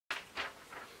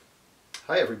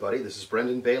Hi everybody, this is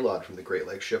Brendan Baylod from the Great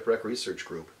Lakes Shipwreck Research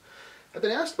Group. I've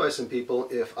been asked by some people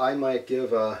if I might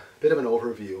give a bit of an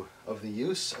overview of the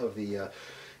use of the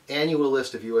annual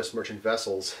list of U.S. merchant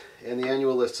vessels and the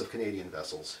annual lists of Canadian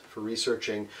vessels for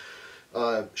researching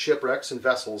shipwrecks and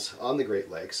vessels on the Great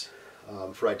Lakes,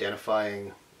 for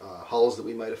identifying hulls that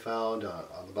we might have found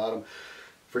on the bottom,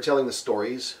 for telling the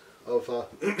stories of,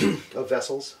 of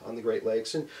vessels on the Great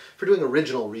Lakes, and for doing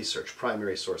original research,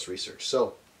 primary source research.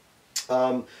 So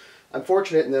I'm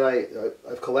fortunate in that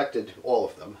I've collected all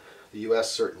of them, the U.S.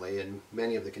 certainly, and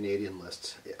many of the Canadian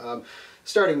lists,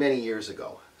 starting many years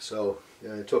ago. So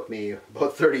it took me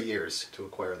about 30 years to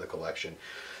acquire the collection.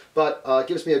 But it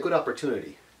gives me a good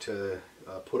opportunity to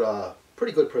put a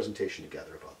pretty good presentation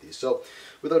together about these. So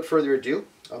without further ado,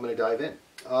 I'm going to dive in.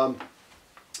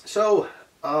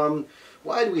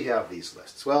 Why do we have these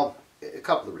lists? Well, a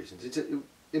couple of reasons. It's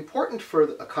important for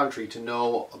a country to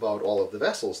know about all of the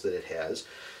vessels that it has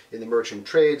in the merchant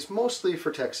trades, mostly for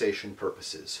taxation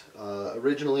purposes.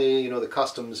 Originally, the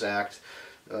Customs Act,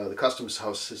 the Customs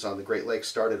Houses on the Great Lakes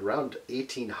started around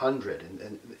 1800,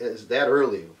 and as that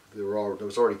early, there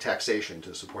was already taxation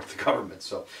to support the government.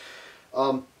 So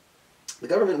the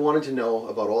government wanted to know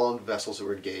about all the vessels that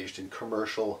were engaged in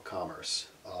commercial commerce,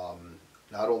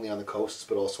 not only on the coasts,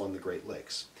 but also on the Great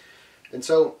Lakes. And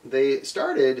so they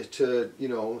started to,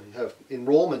 have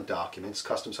enrollment documents,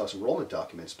 Customs House enrollment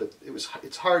documents, but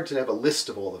it's hard to have a list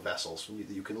of all the vessels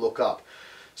that you can look up.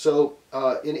 So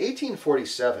in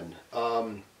 1847,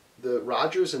 the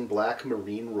Rogers and Black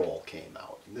Marine Roll came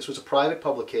out. And this was a private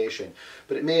publication,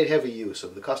 but it made heavy use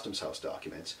of the Customs House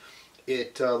documents.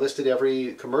 It listed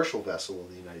every commercial vessel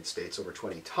in the United States over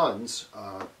 20 tons,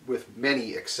 with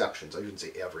many exceptions. I shouldn't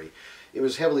say every. It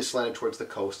was heavily slanted towards the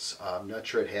coasts. I'm not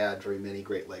sure it had very many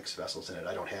Great Lakes vessels in it.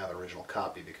 I don't have an original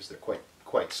copy because they're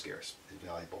quite scarce and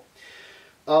valuable.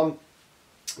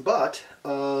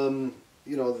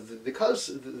 Because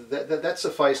that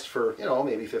sufficed for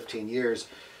maybe 15 years,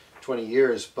 20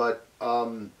 years, but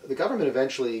the government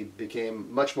eventually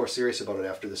became much more serious about it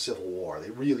after the Civil War. They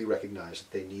really recognized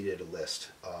that they needed a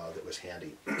list that was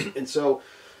handy. And so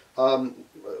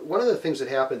one of the things that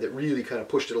happened that really kind of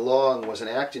pushed it along was an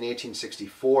act in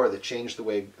 1864 that changed the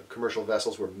way commercial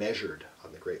vessels were measured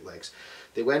on the Great Lakes.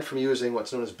 They went from using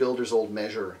what's known as Builder's Old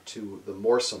Measure to the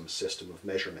Morsum system of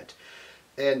measurement.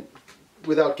 And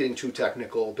without getting too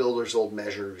technical, Builder's Old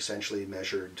Measure essentially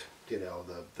measured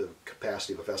the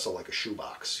capacity of a vessel like a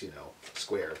shoebox,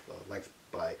 square, length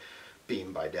by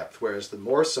beam by depth. Whereas the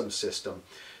Morsum system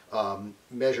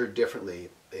measured differently.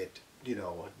 It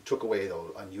took away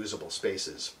those unusable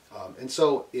spaces. And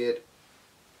so it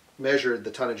measured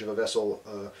the tonnage of a vessel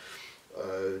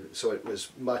so it was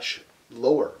much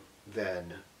lower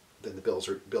than the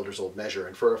Builder's Old Measure.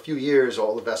 And for a few years,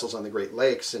 all the vessels on the Great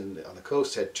Lakes and on the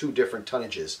coast had two different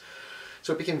tonnages.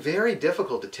 So it became very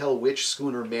difficult to tell which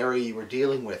schooner Mary you were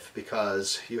dealing with,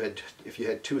 because if you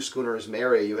had two schooners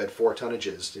Mary, you had four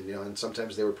tonnages, and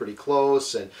sometimes they were pretty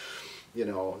close, and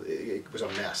it was a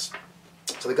mess.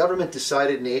 So the government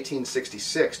decided in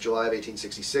 1866, July of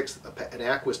 1866, an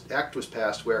act was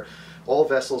passed where all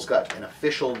vessels got an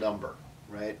official number,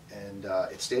 right? And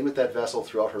it stayed with that vessel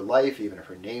throughout her life, even if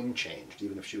her name changed,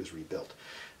 even if she was rebuilt.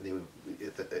 And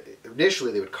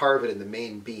initially they would carve it in the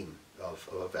main beam of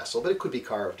a vessel, but it could be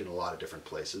carved in a lot of different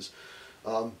places.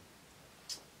 By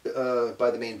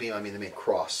the main beam, I mean the main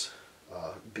cross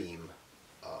beam.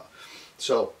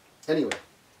 So anyway,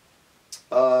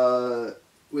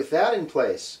 with that in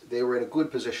place, they were in a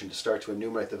good position to start to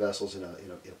enumerate the vessels in a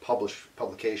published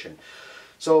publication.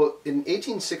 So in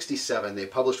 1867, they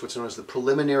published what's known as the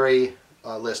preliminary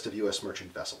list of U.S.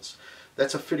 merchant vessels.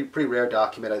 That's a pretty rare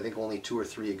document. I think only 2 or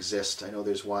 3 exist. I know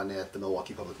there's one at the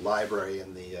Milwaukee Public Library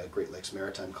in the Great Lakes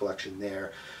Maritime Collection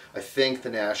there. I think the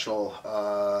National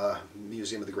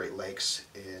Museum of the Great Lakes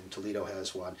in Toledo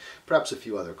has one. Perhaps a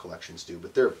few other collections do,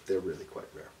 but they're really quite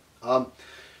rare.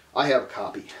 I have a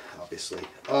copy, obviously.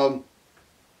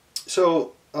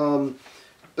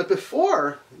 But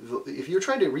before, if you're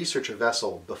trying to research a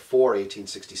vessel before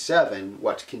 1867,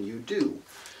 what can you do?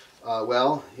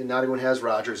 Well, not everyone has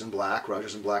Rogers and Black.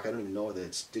 Rogers and Black, I don't even know that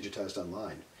it's digitized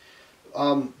online.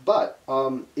 But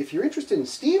if you're interested in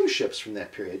steamships from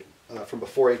that period, from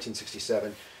before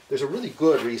 1867, there's a really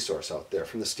good resource out there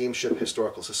from the Steamship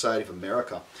Historical Society of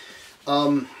America.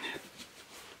 A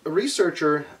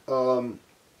researcher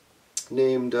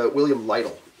named William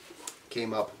Lytle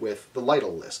came up with the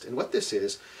Lytle list. And what this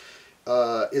is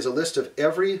a list of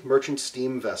every merchant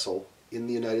steam vessel in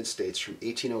the United States from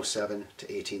 1807 to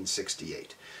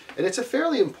 1868. And it's a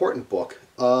fairly important book.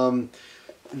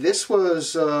 This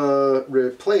was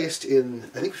replaced in,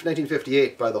 I think,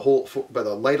 1958 by the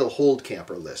Lytle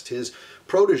Holdcamper list. His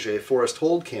protege, Forrest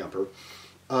Holdcamper,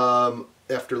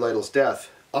 after Lytle's death,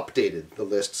 updated the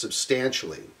list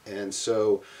substantially. And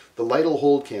so the Lytle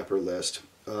Holdcamper list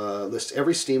lists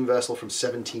every steam vessel from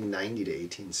 1790 to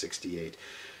 1868.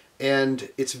 And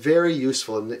it's very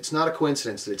useful, and it's not a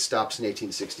coincidence that it stops in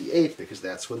 1868, because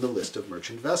that's when the list of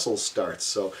merchant vessels starts.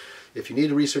 So if you need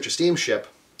to research a steamship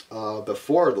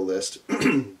before the list,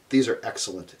 these are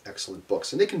excellent, excellent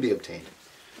books, and they can be obtained.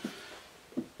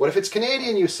 What if it's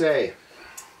Canadian, you say?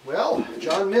 Well,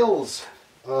 John Mills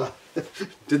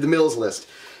did the Mills list.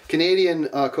 Canadian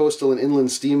coastal and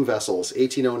inland steam vessels,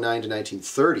 1809 to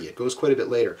 1930. It goes quite a bit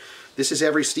later. This is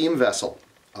every steam vessel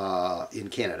in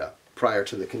Canada prior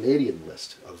to the Canadian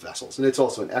list of vessels. And it's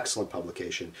also an excellent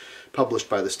publication published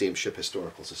by the Steamship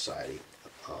Historical Society.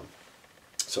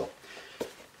 So,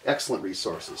 excellent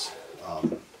resources.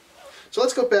 So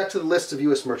let's go back to the list of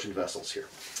U.S. merchant vessels here.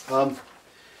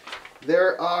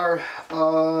 There are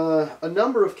a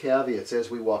number of caveats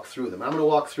as we walk through them. I'm going to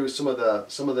walk through some of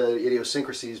the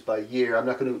idiosyncrasies by year. I'm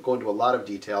not going to go into a lot of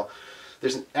detail.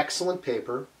 There's an excellent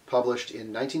paper published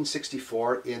in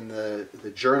 1964 in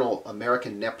the journal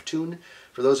American Neptune.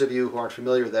 For those of you who aren't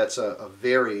familiar, that's a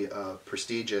very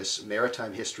prestigious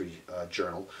maritime history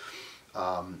journal.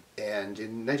 And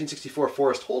in 1964,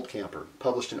 Forrest Holdcamper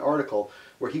published an article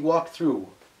where he walked through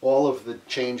all of the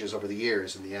changes over the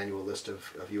years in the annual list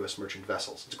of U.S. merchant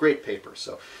vessels. It's a great paper,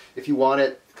 so if you want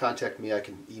it, contact me. I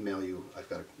can email you. I've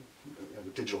got a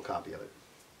digital copy of it.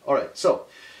 All right, so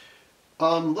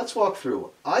let's walk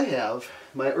through. I have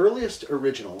my earliest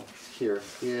original here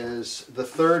is the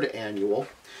third annual.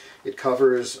 It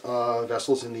covers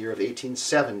vessels in the year of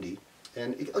 1870.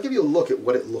 And I'll give you a look at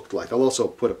what it looked like. I'll also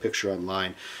put a picture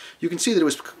online. You can see that it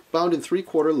was bound in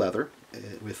 3/4 leather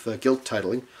with gilt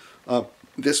titling.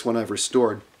 This one I've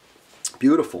restored.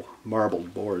 Beautiful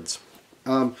marbled boards.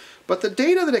 But the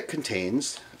data that it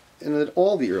contains, and that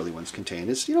all the early ones contain,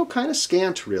 is, kind of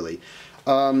scant, really.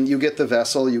 You get the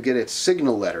vessel, you get its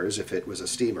signal letters if it was a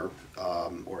steamer,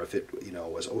 or if it,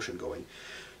 was ocean going.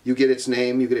 You get its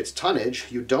name, you get its tonnage.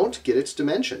 You don't get its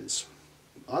dimensions.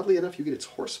 Oddly enough, you get its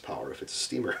horsepower if it's a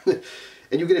steamer.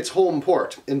 And you get its home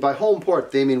port. And by home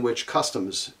port, they mean which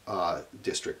customs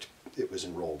district it was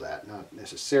enrolled at, not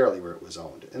necessarily where it was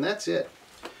owned. And that's it.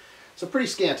 So pretty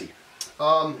scanty.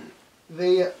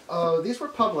 These were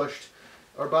published,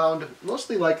 are bound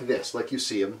mostly like this, like you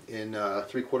see them, in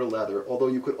 3/4 leather, although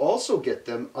you could also get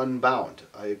them unbound.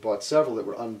 I bought several that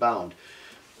were unbound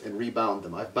and rebound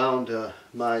them. I've bound I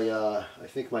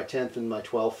think my 10th and my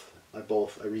 12th.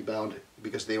 I rebound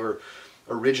because they were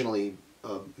originally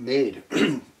made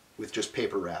with just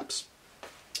paper wraps.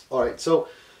 All right, so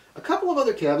a couple of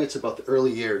other caveats about the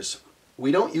early years.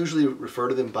 We don't usually refer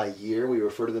to them by year. We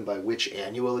refer to them by which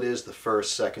annual it is, the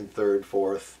first, second, third,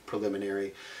 fourth,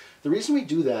 preliminary. The reason we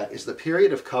do that is the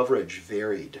period of coverage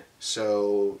varied.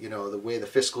 So, the way the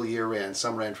fiscal year ran,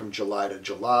 some ran from July to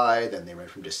July, then they ran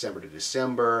from December to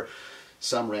December.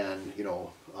 Some ran,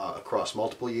 across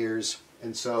multiple years.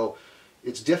 And so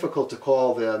it's difficult to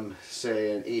call them,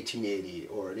 say, an 1880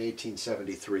 or an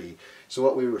 1873. So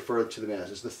what we refer to them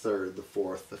as is the third, the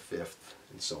fourth, the fifth,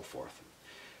 and so forth.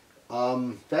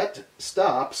 That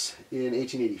stops in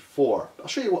 1884. I'll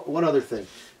show you one other thing.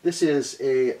 This is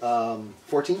a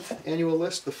 14th annual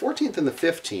list. The 14th and the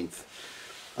 15th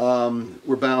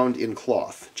were bound in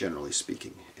cloth, generally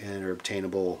speaking, and are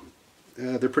obtainable.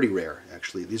 They're pretty rare,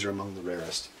 actually. These are among the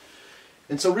rarest.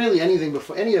 And so really any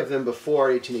of them before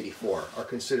 1884 are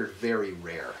considered very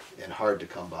rare and hard to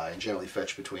come by, and generally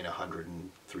fetch between $100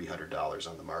 and $300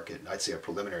 on the market. And I'd say a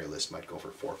preliminary list might go for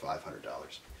 $400 or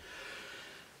 $500.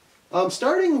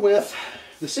 Starting with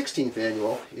the 16th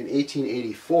annual in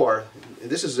 1884,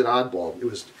 this is an oddball.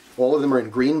 All of them are in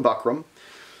green buckram.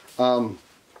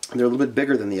 They're a little bit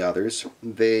bigger than the others.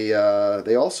 They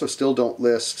also still don't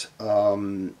list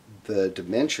the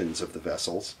dimensions of the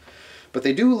vessels. But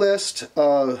they do list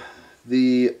a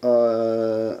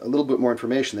little bit more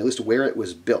information. They list where it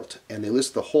was built, and they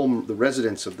list the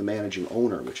residence of the managing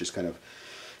owner, which is kind of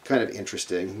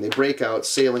interesting. They break out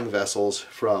sailing vessels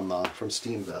from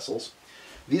steam vessels.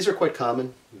 These are quite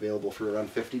common, available for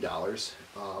around $50.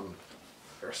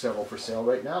 There are several for sale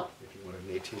right now, if you want it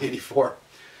in 1884.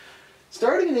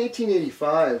 Starting in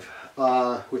 1885,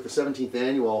 with the 17th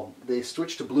annual, they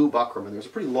switched to blue buckram, and there's a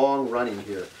pretty long running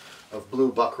here of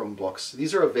blue buckram books.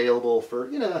 These are available for,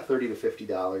 $30 to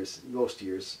 $50. Most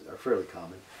years are fairly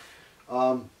common.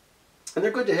 And they're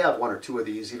good to have one or two of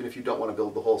these, even if you don't want to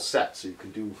build the whole set, so you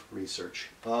can do research.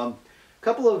 A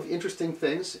couple of interesting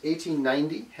things.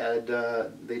 1890 had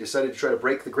they decided to try to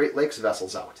break the Great Lakes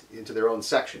vessels out into their own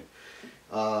section.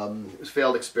 It was a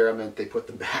failed experiment. They put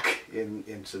them back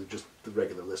into just the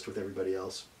regular list with everybody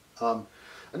else.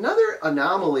 Another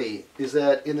anomaly is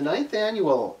that in the 9th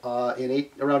annual, around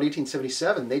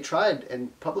 1877, they tried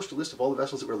and published a list of all the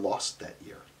vessels that were lost that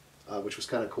year, which was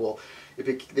kind of cool.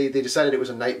 They decided it was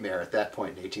a nightmare at that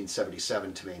point in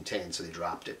 1877 to maintain, so they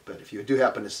dropped it. But if you do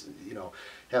happen to,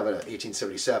 have an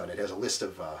 1877, it has a list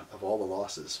of all the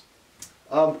losses.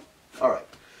 All right.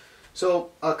 So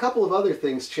a couple of other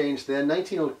things changed then.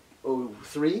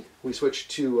 1903, we switched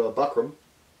to buckram,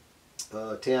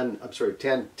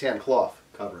 tan cloth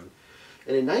covering.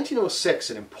 And in 1906,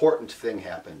 an important thing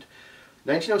happened.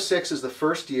 1906 is the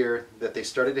first year that they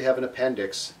started to have an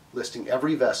appendix listing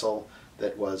every vessel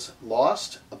that was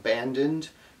lost, abandoned,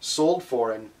 sold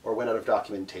foreign, or went out of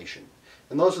documentation.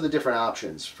 And those are the different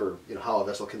options for how a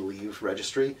vessel can leave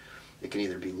registry. It can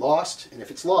either be lost, and if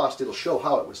it's lost, it'll show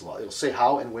how it was lost. It'll say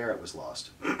how and where it was lost.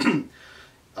 If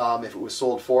it was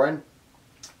sold foreign,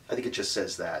 I think it just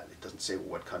says that. It doesn't say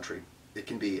what country. It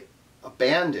can be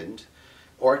abandoned,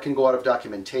 or it can go out of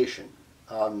documentation.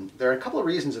 There are a couple of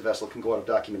reasons a vessel can go out of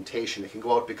documentation. It can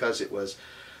go out because it was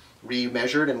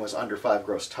remeasured and was under 5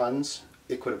 gross tons.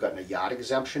 It could have gotten a yacht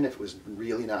exemption if it was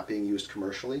really not being used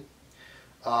commercially.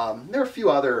 There are a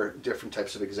few other different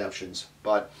types of exemptions,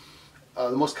 but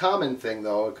the most common thing,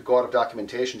 though, it could go out of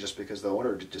documentation just because the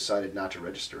owner decided not to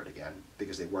register it again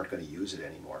because they weren't going to use it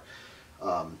anymore.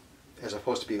 As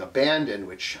opposed to being abandoned,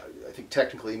 which I think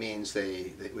technically means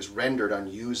it was rendered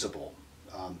unusable.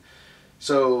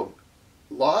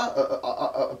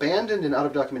 Abandoned and out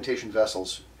of documentation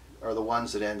vessels are the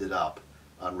ones that ended up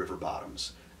on river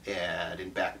bottoms and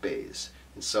in back bays.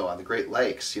 And so on the Great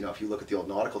Lakes, if you look at the old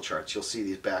nautical charts, you'll see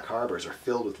these back harbors are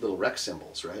filled with little wreck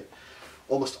symbols, right?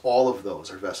 Almost all of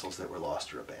those are vessels that were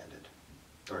lost or abandoned.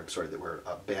 That were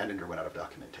abandoned or went out of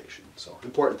documentation. So,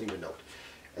 important thing to note.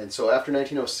 And so after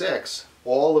 1906,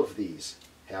 all of these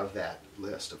have that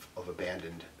list of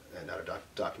abandoned and out of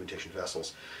documentation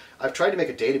vessels. I've tried to make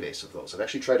a database of those. I've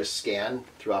actually tried to scan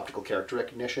through optical character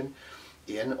recognition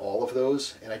in all of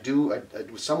those, and I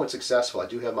was somewhat successful. I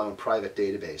do have my own private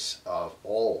database of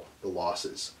all the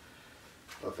losses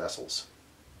of vessels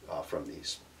from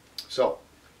these. So,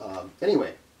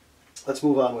 anyway, let's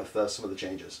move on with some of the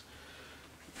changes.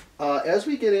 As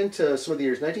we get into some of the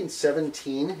years,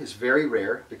 1917 is very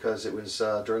rare because it was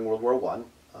during World War I.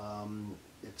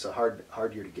 It's a hard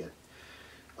year to get.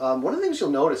 One of the things you'll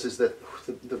notice is that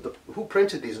who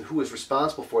printed these and who was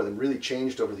responsible for them really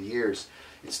changed over the years.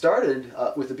 It started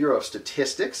with the Bureau of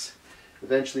Statistics,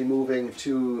 eventually moving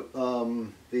to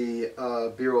the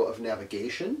Bureau of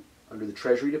Navigation under the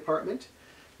Treasury Department.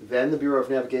 Then the Bureau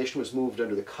of Navigation was moved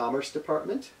under the Commerce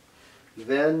Department.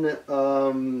 Then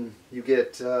you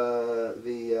get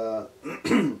the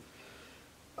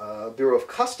Bureau of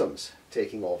Customs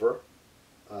taking over,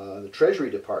 the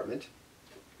Treasury Department.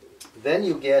 Then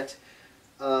you get,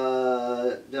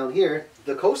 down here,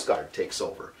 the Coast Guard takes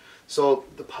over. So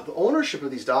the ownership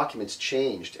of these documents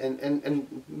changed,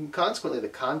 and consequently the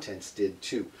contents did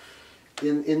too.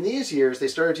 In these years, they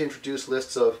started to introduce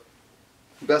lists of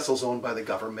vessels owned by the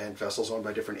government, vessels owned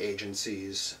by different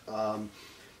agencies.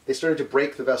 They started to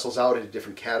break the vessels out into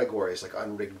different categories, like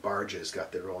unrigged barges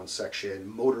got their own section,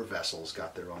 motor vessels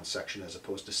got their own section as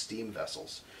opposed to steam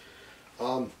vessels.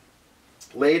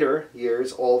 Later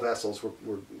years, all vessels were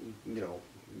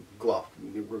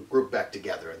grouped back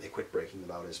together, and they quit breaking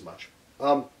them out as much.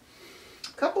 A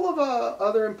couple of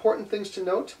other important things to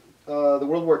note. The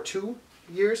World War II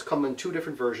years come in 2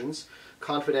 different versions,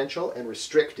 confidential and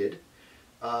restricted.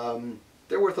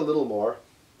 They're worth a little more.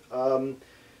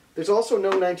 There's also no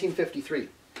 1953.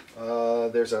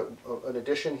 There's an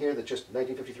edition here that's just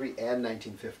 1953 and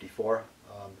 1954.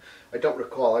 I don't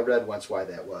recall. I read once why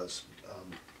that was.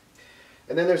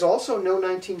 And then there's also no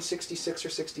 1966 or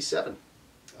 67.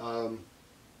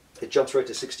 It jumps right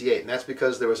to 68, and that's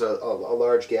because there was a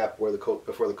large gap where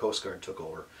before the Coast Guard took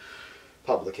over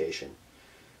publication.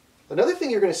 Another thing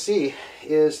you're going to see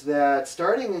is that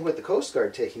starting with the Coast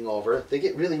Guard taking over, they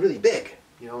get really, really big.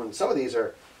 And some of these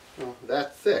are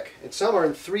that thick, and some are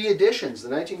in 3 editions. The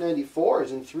 1994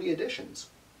 is in 3 editions.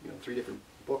 3 different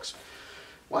books.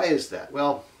 Why is that?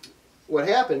 Well, what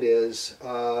happened is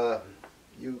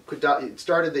it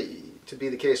started to be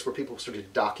the case where people started to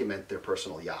document their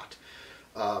personal yacht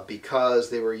because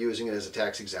they were using it as a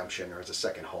tax exemption or as a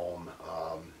second home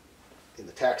in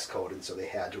the tax code, and so they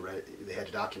had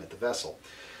to document the vessel.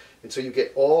 And so you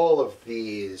get all of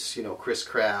these, Chris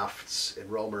Crafts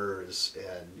and Roamers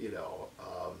and,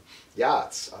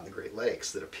 yachts on the Great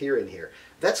Lakes that appear in here.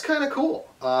 That's kind of cool.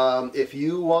 If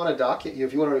you want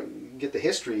to get the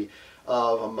history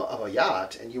of a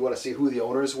yacht and you want to see who the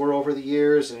owners were over the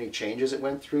years and any changes it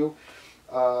went through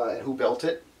and who built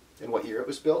it and what year it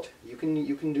was built, you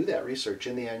can do that research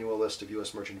in the annual list of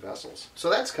U.S. merchant vessels. So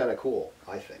that's kind of cool,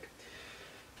 I think.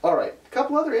 All right, a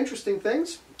couple other interesting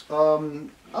things.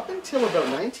 Up until about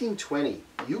 1920,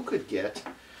 you could get,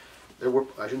 there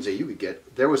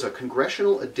was a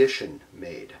congressional edition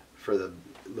made for the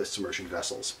list of merchant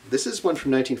vessels. This is one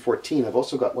from 1914. I've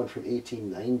also got one from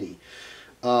 1890.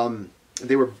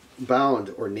 They were bound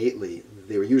ornately.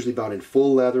 They were usually bound in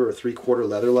full leather or three-quarter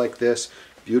leather like this.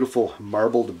 Beautiful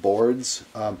marbled boards.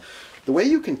 The way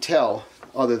you can tell,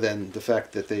 other than the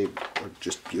fact that they are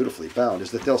just beautifully bound,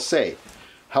 is that they'll say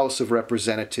House of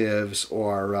Representatives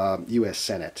or U.S.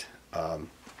 Senate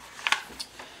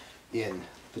in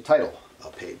the title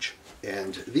page.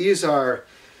 And these are,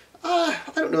 I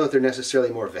don't know that they're necessarily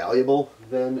more valuable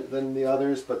than the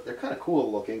others, but they're kind of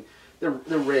cool looking. They're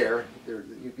rare.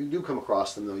 You do come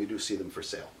across them, though. You do see them for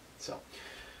sale. So,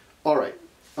 all right.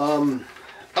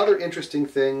 Other interesting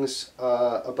things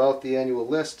about the annual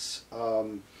lists.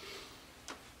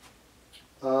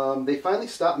 They finally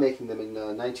stopped making them in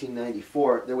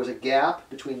 1994. There was a gap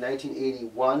between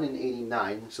 1981 and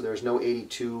 89, so there's no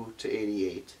 82 to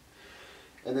 88.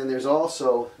 And then there's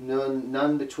also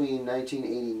none between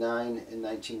 1989 and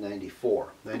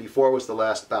 1994. 94 was the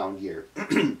last bound year.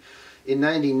 In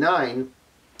 99,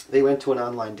 they went to an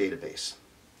online database.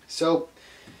 So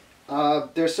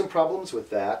there's some problems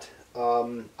with that.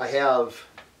 I have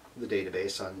the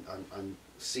database on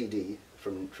CD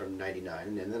from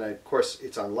 99, and then of course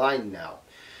it's online now.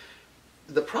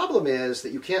 The problem is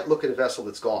that you can't look at a vessel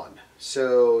that's gone.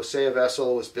 So say a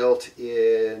vessel was built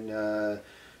in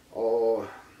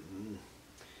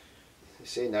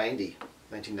say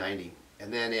 1990,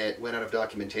 and then it went out of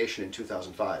documentation in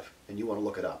 2005, and you want to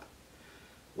look it up.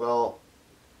 Well,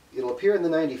 it'll appear in the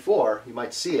 94, you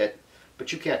might see it,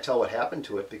 but you can't tell what happened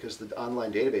to it because the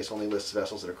online database only lists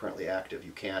vessels that are currently active.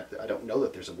 You can't, I don't know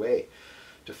that there's a way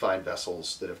to find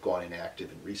vessels that have gone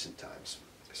inactive in recent times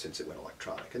since it went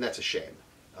electronic, and that's a shame.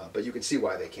 But you can see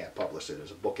why they can't publish it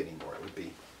as a book anymore. It would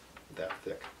be that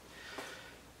thick.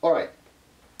 All right,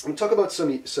 I'm going to talk about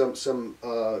some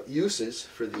uses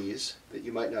for these that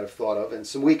you might not have thought of, and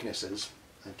some weaknesses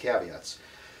and caveats.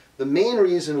 The main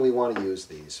reason we want to use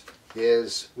these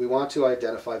is we want to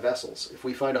identify vessels. If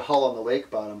we find a hull on the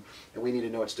lake bottom and we need to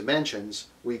know its dimensions,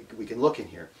 we can look in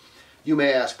here. You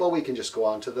may ask, well, we can just go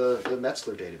on to the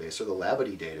Metzler database or the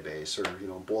Labadie database or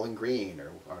Bowling Green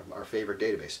or our favorite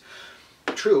database.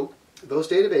 True, those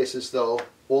databases, though,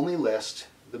 only list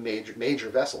the major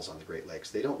vessels on the Great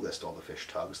Lakes. They don't list all the fish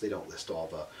tugs. They don't list all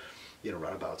the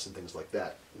runabouts and things like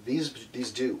that. These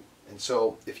do. And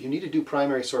so if you need to do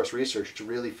primary source research to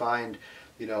really find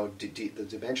the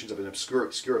dimensions of an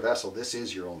obscure vessel, this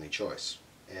is your only choice.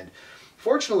 And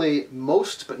fortunately,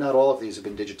 most but not all of these have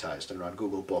been digitized and are on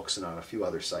Google Books and on a few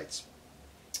other sites.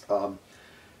 Walter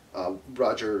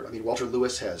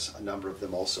Lewis has a number of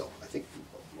them also. I think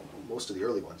most of the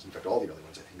early ones, in fact all the early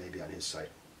ones, I think may be on his site.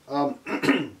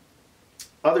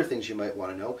 Other things you might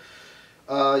want to know.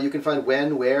 You can find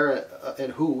when, where,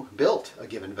 and who built a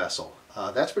given vessel.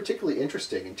 That's particularly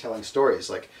interesting in telling stories.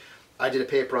 Like, I did a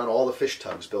paper on all the fish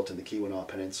tugs built in the Keweenaw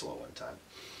Peninsula one time.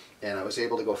 And I was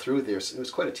able to go through this. It was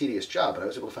quite a tedious job, but I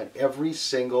was able to find every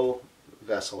single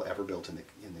vessel ever built in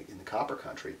the Copper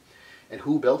Country and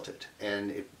who built it.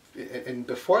 And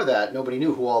before that, nobody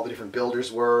knew who all the different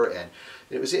builders were. And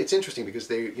it's interesting because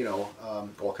they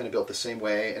all kind of built the same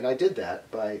way. And I did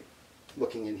that by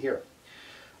looking in here.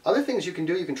 Other things you can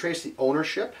do, you can trace the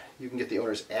ownership, you can get the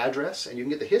owner's address, and you can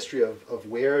get the history of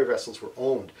where vessels were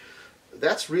owned.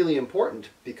 That's really important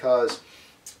because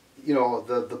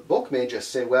the book may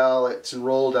just say, well, it's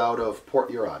enrolled out of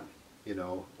Port Huron,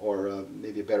 or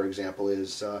maybe a better example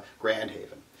is Grand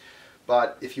Haven.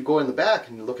 But if you go in the back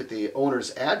and look at the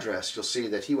owner's address, you'll see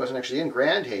that he wasn't actually in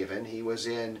Grand Haven, he was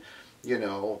in,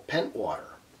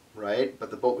 Pentwater, right? But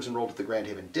the boat was enrolled at the Grand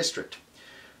Haven district.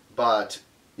 But,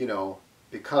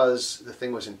 because the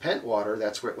thing was in Pentwater,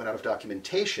 that's where it went out of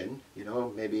documentation,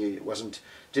 maybe it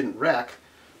didn't wreck,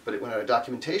 but it went out of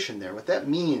documentation there. What that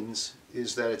means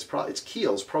is that its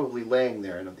keel's probably laying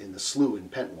there in the slough in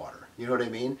Pentwater. You know what I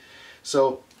mean?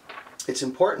 So it's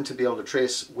important to be able to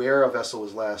trace where a vessel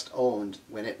was last owned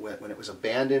when it was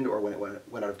abandoned or when it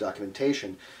went out of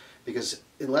documentation, because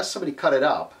unless somebody cut it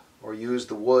up or used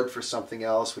the wood for something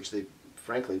else, which they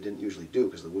frankly didn't usually do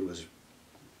because the wood was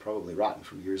probably rotten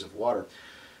from years of water.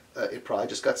 It probably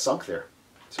just got sunk there.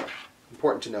 So,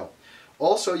 important to know.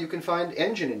 Also, you can find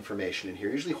engine information in here,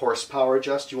 usually horsepower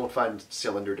adjust. You won't find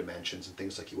cylinder dimensions and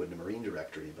things like you would in a marine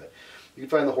directory, but you can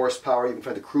find the horsepower, you can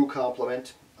find the crew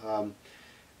complement,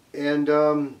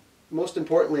 most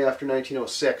importantly, after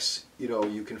 1906,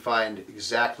 you can find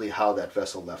exactly how that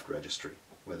vessel left registry,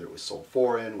 whether it was sold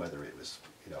foreign, whether it was,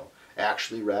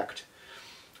 actually wrecked,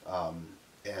 so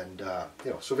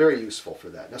very useful for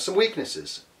that. Now, some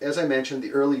weaknesses. As I mentioned,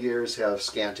 the early years have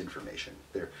scant information.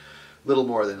 They're little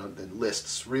more than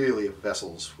lists, really, of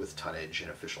vessels with tonnage and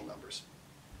official numbers.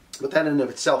 But that in and of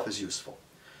itself is useful.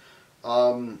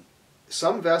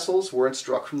 Some vessels weren't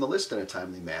struck from the list in a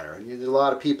timely manner. And there's a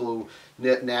lot of people who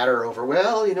natter over,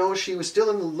 well, she was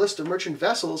still in the list of merchant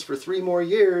vessels for 3 more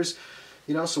years,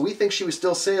 so we think she was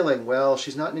still sailing. Well,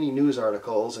 she's not in any news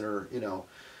articles, and her,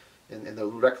 and the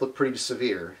wreck looked pretty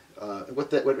severe.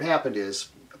 What happened is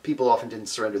people often didn't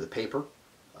surrender the paper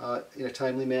in a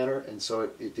timely manner, and so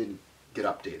it didn't get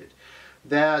updated.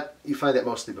 You find that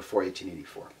mostly before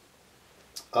 1884.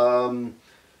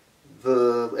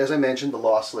 As I mentioned, the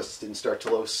loss lists didn't start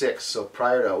till 06, so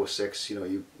prior to 06,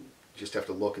 you just have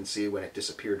to look and see when it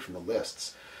disappeared from the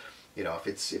lists. If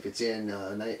it's in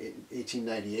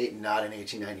 1898 and not in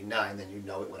 1899, then it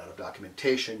went out of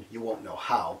documentation. You won't know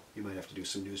how. You might have to do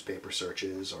some newspaper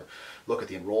searches or look at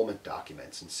the enrollment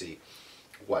documents and see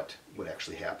what would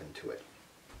actually happen to it.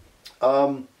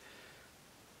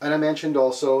 And I mentioned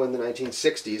also in the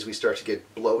 1960s we start to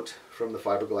get bloat from the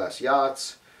fiberglass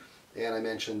yachts, and I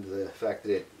mentioned the fact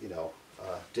that it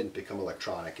didn't become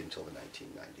electronic until the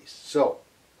 1990s. So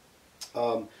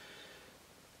a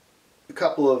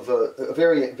couple of a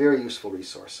very, very useful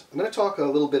resource. I'm going to talk a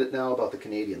little bit now about the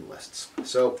Canadian lists.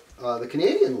 So the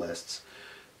Canadian lists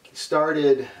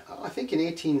started, I think, in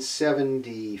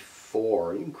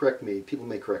 1874. You can correct me. People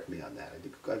may correct me on that.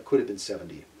 I could have been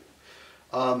 70.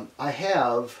 I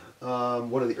have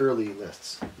one of the early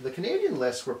lists. The Canadian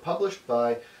lists were published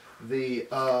by the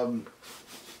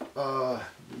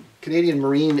Canadian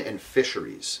Marine and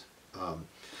Fisheries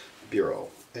Bureau.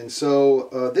 And so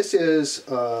this is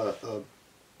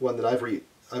one that I've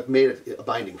made a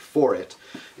binding for it.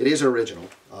 It is an original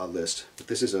list, but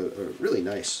this is a really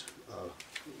nice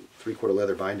 3/4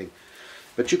 leather binding.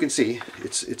 But you can see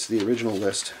it's the original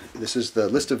list. This is the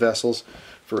list of vessels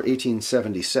for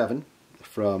 1877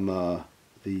 from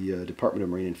the Department of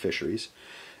Marine and Fisheries,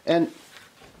 and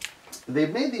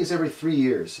they've made these every 3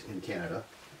 years in Canada.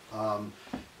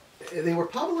 They were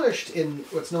published in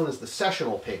what's known as the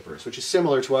sessional papers, which is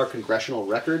similar to our congressional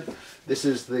record. This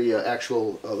is the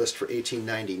actual list for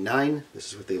 1899.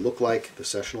 This is what they look like, the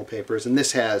sessional papers, and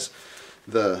this has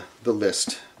the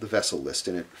list, the vessel list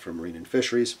in it for Marine and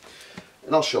Fisheries.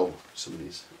 And I'll show some of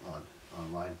these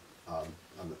online on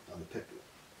the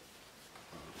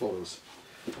photos.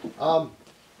 And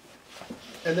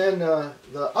then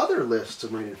the other lists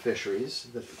of Marine and Fisheries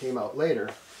that came out later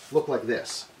look like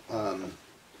this.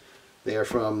 They are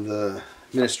from the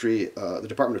Ministry, the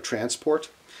Department of Transport.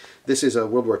 This is a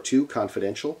World War II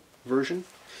confidential version.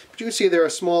 But you can see they're a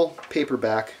small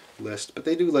paperback list, but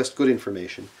they do list good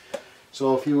information.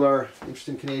 So if you are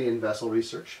interested in Canadian vessel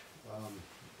research,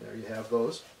 there you have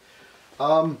those.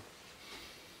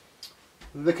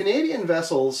 The Canadian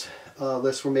vessels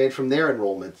lists were made from their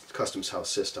enrollment Customs House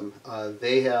system.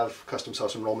 They have Customs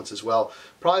House enrollments as well.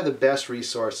 Probably the best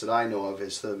resource that I know of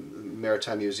is the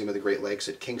Maritime Museum of the Great Lakes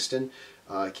at Kingston.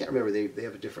 I can't remember, they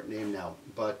have a different name now,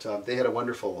 but they had a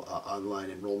wonderful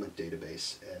online enrollment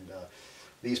database, and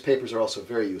these papers are also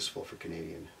very useful for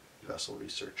Canadian vessel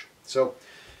research. So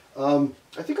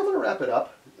I think I'm going to wrap it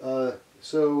up.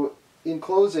 So in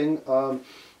closing,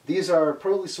 these are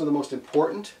probably some of the most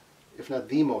important, if not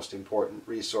the most important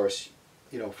resource,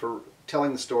 for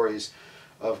telling the stories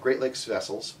of Great Lakes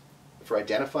vessels, for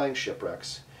identifying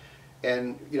shipwrecks,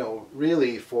 and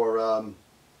really for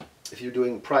if you're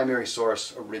doing primary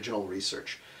source original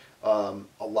research. A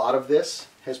lot of this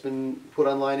has been put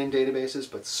online in databases,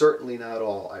 but certainly not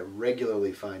all. I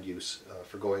regularly find use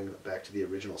for going back to the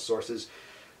original sources,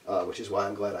 which is why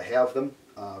I'm glad I have them.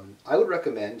 I would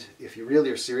recommend, if you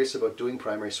really are serious about doing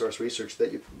primary source research,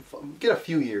 that you get a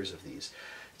few years of these.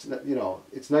 It's not,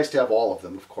 it's nice to have all of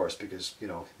them, of course, because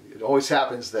it always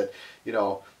happens that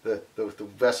the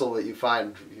vessel that you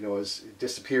find has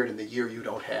disappeared in the year you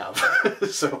don't have.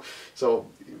 so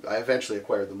I eventually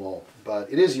acquired them all,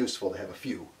 but it is useful to have a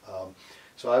few.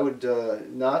 So I would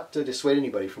not dissuade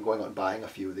anybody from going out and buying a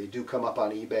few. They do come up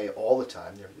on eBay all the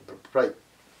time.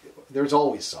 There's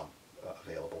always some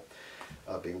available,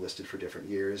 being listed for different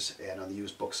years, and on the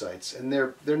used book sites, and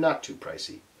they're not too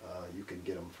pricey. you can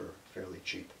get them for fairly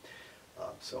cheap.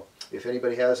 So if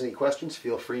anybody has any questions,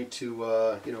 feel free to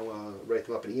write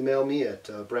them up and email me at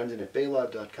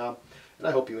brendan@baylod.com. And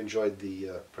I hope you enjoyed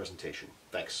the presentation.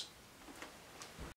 Thanks.